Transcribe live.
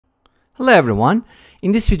Hello everyone.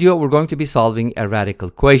 In this video we're going to be solving a radical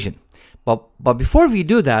equation. But before we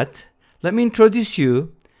do that, let me introduce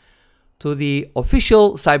you to the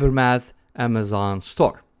official SyberMath Amazon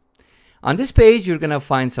store. On this page you're going to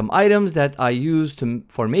find some items that I use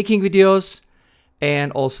for making videos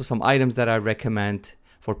and also some items that I recommend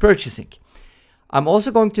for purchasing. I'm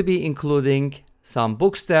also going to be including some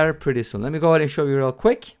books there pretty soon. Let me go ahead and show you real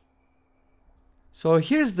quick. So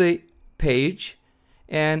here's the page,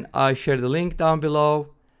 and I share the link down below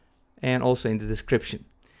and also in the description.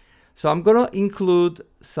 So I'm going to include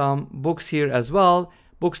some books here as well,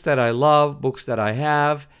 books that I love, books that I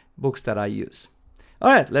have, books that I use.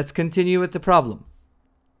 All right, let's continue with the problem.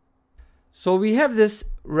 So we have this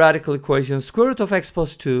radical equation, square root of x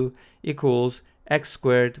plus 2 equals x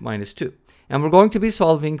squared minus 2. And we're going to be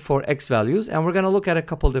solving for x values, and we're going to look at a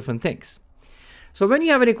couple different things. So when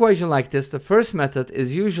you have an equation like this, the first method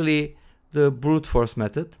is usually the brute force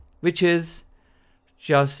method, which is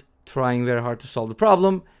just trying very hard to solve the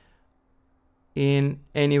problem in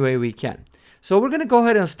any way we can. So we're going to go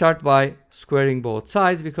ahead and start by squaring both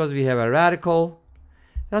sides because we have a radical.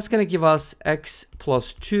 That's going to give us x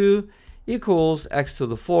plus 2 equals x to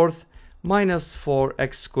the fourth minus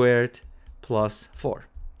 4x squared plus 4.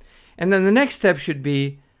 And then the next step should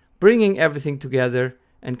be bringing everything together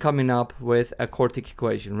and coming up with a quartic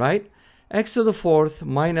equation, right? X to the fourth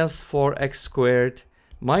minus 4x squared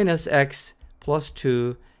minus x plus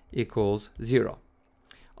 2 equals 0.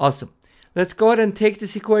 Awesome. Let's go ahead and take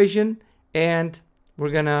this equation and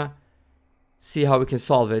we're gonna see how we can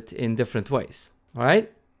solve it in different ways. All right?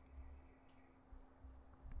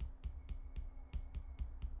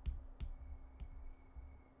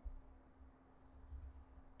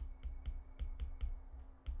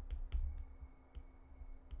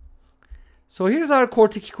 So here's our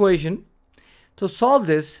quartic equation. To solve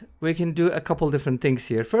this, we can do a couple different things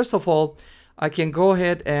here. First of all, I can go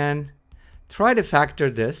ahead and try to factor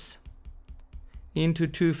this into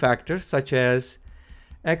two factors, such as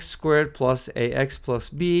x squared plus ax plus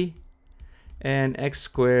b and x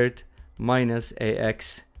squared minus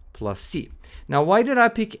ax plus c. Now, why did I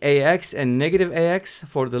pick ax and negative ax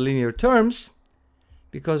for the linear terms?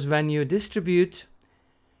 Because when you distribute,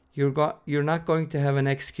 you're not going to have an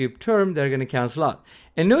x cubed term. They're going to cancel out.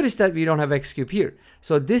 And notice that we don't have x cubed here.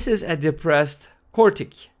 So this is a depressed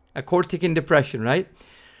quartic, a quartic in depression, right?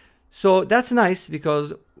 So that's nice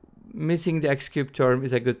because missing the x cubed term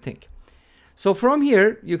is a good thing. So from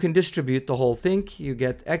here, you can distribute the whole thing. You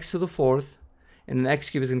get x to the fourth, and then x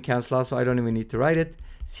cubed is going to cancel out, so I don't even need to write it.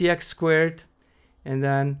 Cx squared, and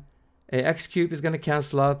then ax cubed is going to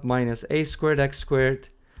cancel out, minus a squared x squared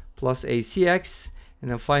plus acx. And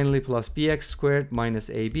then finally plus bx squared minus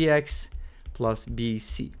abx plus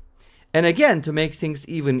bc. And again, to make things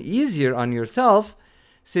even easier on yourself,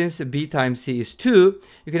 since b times c is 2,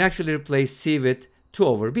 you can actually replace c with 2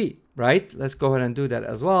 over b, right? Let's go ahead and do that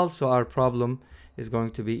as well. So our problem is going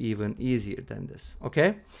to be even easier than this,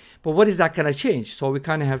 okay? But what is that going to change? So we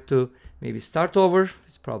kind of have to maybe start over.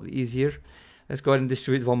 It's probably easier. Let's go ahead and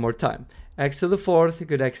distribute one more time. X to the fourth, a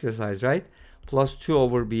good exercise, right? Plus 2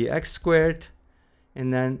 over bx squared.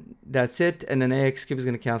 And then that's it, and then ax cubed is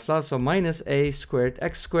going to cancel out, so minus a squared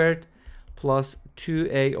x squared plus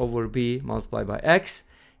 2a over b multiplied by x,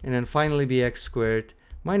 and then finally bx squared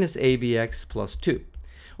minus abx plus 2.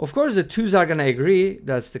 Of course, the 2's are going to agree.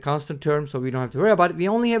 That's the constant term, so we don't have to worry about it. We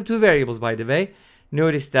only have two variables, by the way.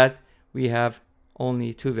 Notice that we have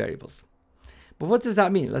only two variables. But what does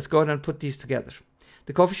that mean? Let's go ahead and put these together.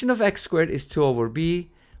 The coefficient of x squared is 2 over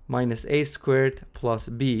b minus a squared plus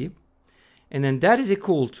b. And then that is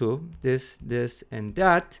equal to this, and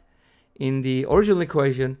that. In the original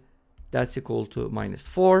equation, that's equal to minus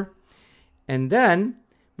 4. And then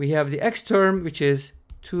we have the x term, which is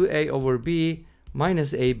 2a over b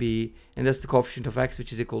minus ab. And that's the coefficient of x,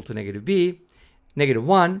 which is equal to negative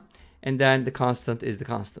 1. And then the constant is the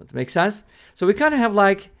constant. Make sense? So we kind of have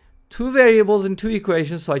like two variables and two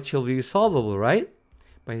equations, so it shall be solvable, right?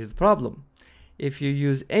 But here's the problem. If you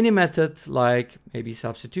use any method like maybe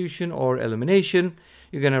substitution or elimination,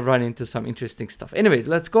 you're going to run into some interesting stuff. Anyways,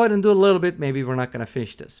 let's go ahead and do a little bit. Maybe we're not going to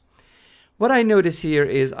finish this. What I notice here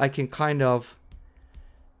is I can kind of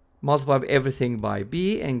multiply everything by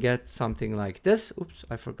b and get something like this. Oops,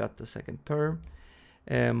 I forgot the second term.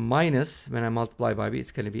 Minus, when I multiply by b,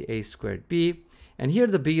 it's going to be a squared b. And here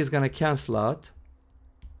the b is going to cancel out.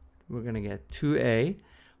 We're going to get 2a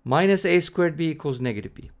minus a squared b equals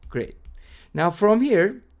negative b. Great. Now from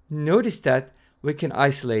here, notice that we can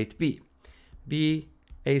isolate b.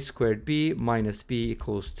 A squared b minus b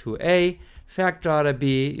equals 2a. Factor out a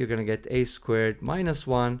b, you're going to get a squared minus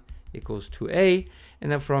 1 equals 2a.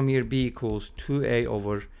 And then from here, b equals 2a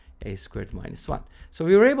over a squared minus 1. So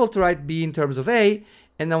we were able to write b in terms of a,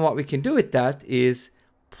 and then what we can do with that is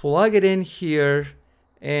plug it in here,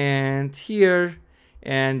 and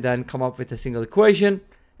then come up with a single equation.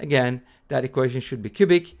 Again, that equation should be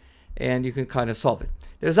cubic, and you can kind of solve it.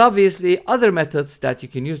 There's obviously other methods that you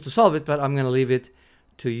can use to solve it, but I'm going to leave it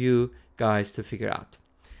to you guys to figure out.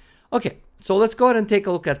 Okay, so let's go ahead and take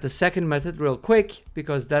a look at the second method real quick,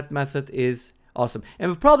 because that method is awesome. And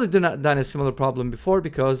we've probably done a similar problem before,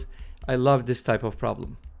 because I love this type of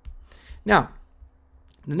problem. Now,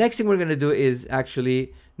 the next thing we're going to do is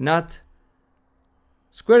actually not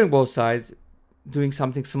squaring both sides, doing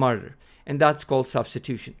something smarter, and that's called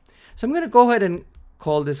substitution. So I'm going to go ahead and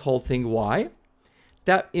call this whole thing y.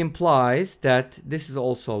 That implies that this is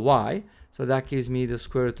also y, so that gives me the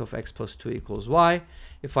square root of x plus 2 equals y.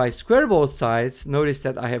 If I square both sides, notice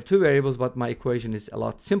that I have two variables, but my equation is a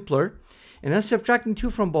lot simpler. And then subtracting 2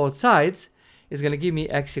 from both sides is going to give me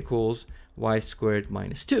x equals y squared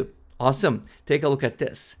minus 2. Awesome. Take a look at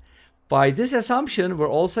this. By this assumption, we're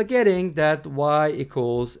also getting that y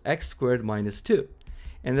equals x squared minus 2.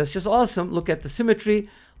 And that's just awesome. Look at the symmetry.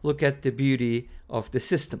 Look at the beauty of the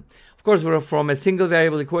system. Of course, we're from a single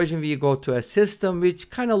variable equation, we go to a system which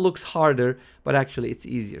kind of looks harder, but actually it's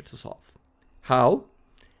easier to solve. How?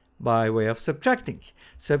 By way of subtracting.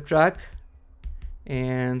 Subtract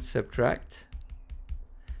and subtract.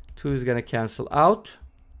 2 is going to cancel out.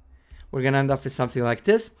 We're going to end up with something like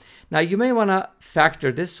this. Now you may want to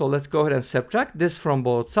factor this, so let's go ahead and subtract this from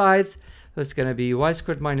both sides. So it's going to be y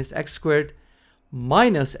squared minus x squared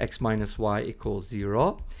minus x minus y equals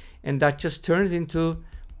 0. And that just turns into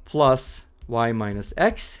plus y minus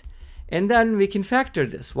x. And then we can factor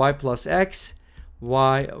this. Y plus x,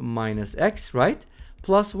 y minus x, right?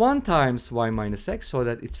 Plus 1 times y minus x, so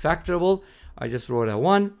that it's factorable. I just wrote a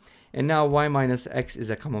 1. And now y minus x is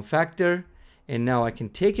a common factor. And now I can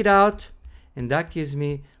take it out. And that gives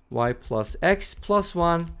me y plus x plus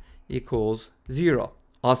 1 equals 0.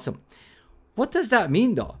 Awesome. What does that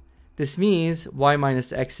mean though? This means y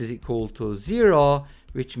minus x is equal to 0,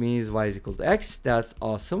 which means y is equal to x. That's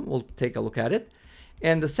awesome. We'll take a look at it.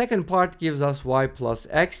 And the second part gives us y plus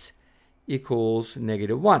x equals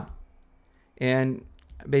negative 1. And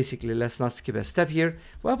basically, let's not skip a step here.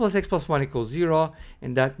 Y plus x plus 1 equals 0.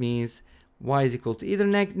 And that means y is equal to either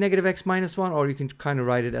negative x minus 1, or you can kind of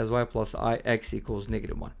write it as y plus x equals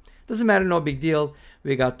negative 1. Doesn't matter, no big deal.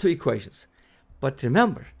 We got two equations. But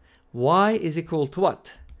remember, y is equal to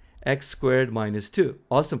what? X squared minus 2.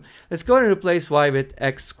 Awesome. Let's go ahead and replace y with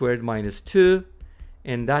x squared minus 2.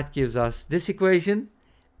 And that gives us this equation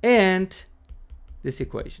and this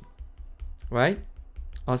equation. Right?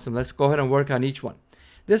 Awesome. Let's go ahead and work on each one.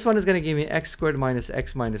 This one is going to give me x squared minus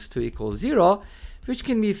x minus 2 equals 0, which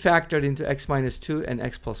can be factored into x minus 2 and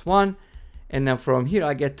x plus 1. And then from here,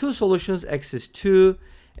 I get two solutions. X is 2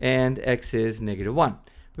 and x is negative 1.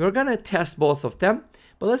 We're going to test both of them.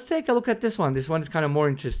 But let's take a look at this one. This one is kind of more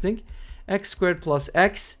interesting. X squared plus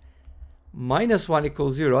x minus 1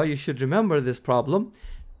 equals 0. You should remember this problem.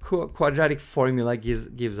 Quadratic formula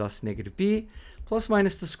gives us negative b plus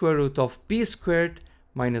minus the square root of b squared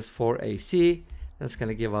minus 4ac. That's going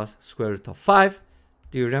to give us square root of 5.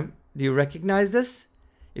 Do you recognize this?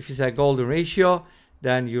 If you say golden ratio,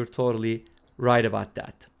 then you're totally right about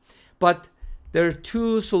that. But there are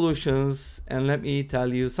two solutions, and let me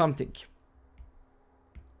tell you something.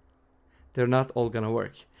 They're not all going to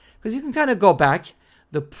work. Because you can kind of go back.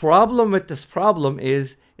 The problem with this problem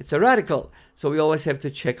is it's a radical. So we always have to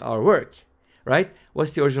check our work, right?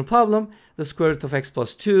 What's the original problem? The square root of x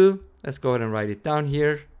plus 2. Let's go ahead and write it down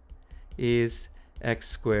here. Is x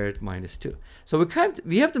squared minus 2. So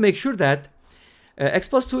we have to make sure that x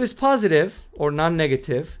plus 2 is positive or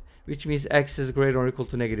non-negative, which means x is greater or equal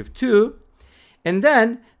to negative 2. And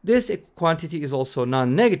then this quantity is also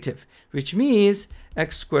non-negative, which means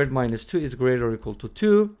x squared minus 2 is greater or equal to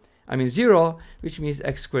 0, which means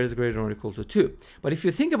x squared is greater or equal to 2. But if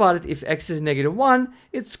you think about it, if x is negative 1,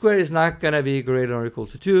 its square is not going to be greater or equal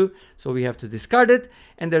to 2. So we have to discard it.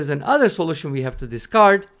 And there's another solution we have to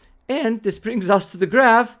discard. And this brings us to the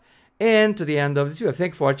graph and to the end of this video.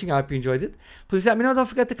 Thank you for watching. I hope you enjoyed it. Please let me know. Don't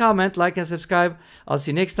forget to comment, like, and subscribe. I'll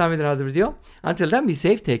see you next time with another video. Until then, be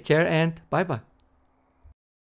safe, take care, and bye-bye.